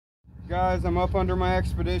Guys, I'm up under my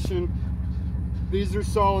Expedition. These are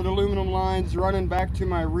solid aluminum lines running back to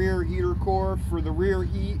my rear heater core for the rear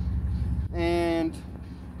heat, and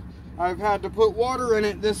I've had to put water in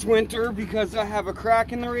it this winter because I have a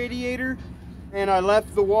crack in the radiator and I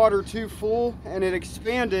left the water too full and it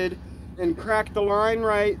expanded and cracked the line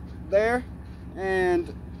right there.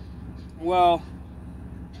 And well,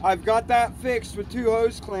 I've got that fixed with 2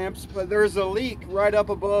 hose clamps, but there's a leak right up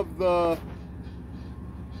above the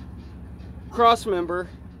cross member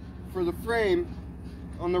for the frame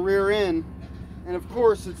on the rear end, and of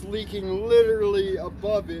course it's leaking literally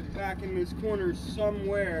above it back in this corner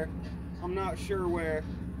somewhere. I'm not sure where,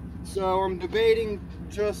 so I'm debating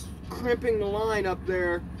just crimping the line up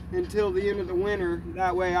there until the end of the winter.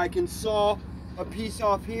 That way I can saw a piece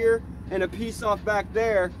off here and a piece off back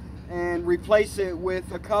there and replace it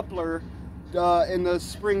with a coupler in the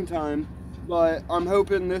springtime. But I'm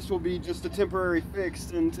hoping this will be just a temporary fix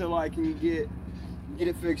until I can get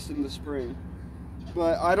it fixed in the spring.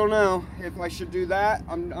 But I don't know if I should do that.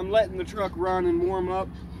 I'm letting the truck run and warm up.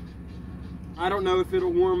 I don't know if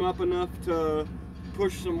it'll warm up enough to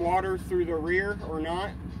push some water through the rear or not,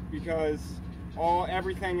 because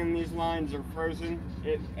everything in these lines are frozen.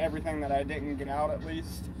 Everything that I didn't get out, at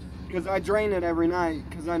least, because I drain it every night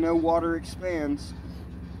because I know water expands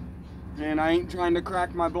and I ain't trying to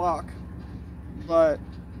crack my block. But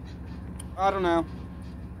I don't know.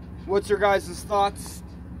 What's your guys' thoughts?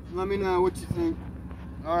 Let me know what you think.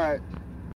 All right.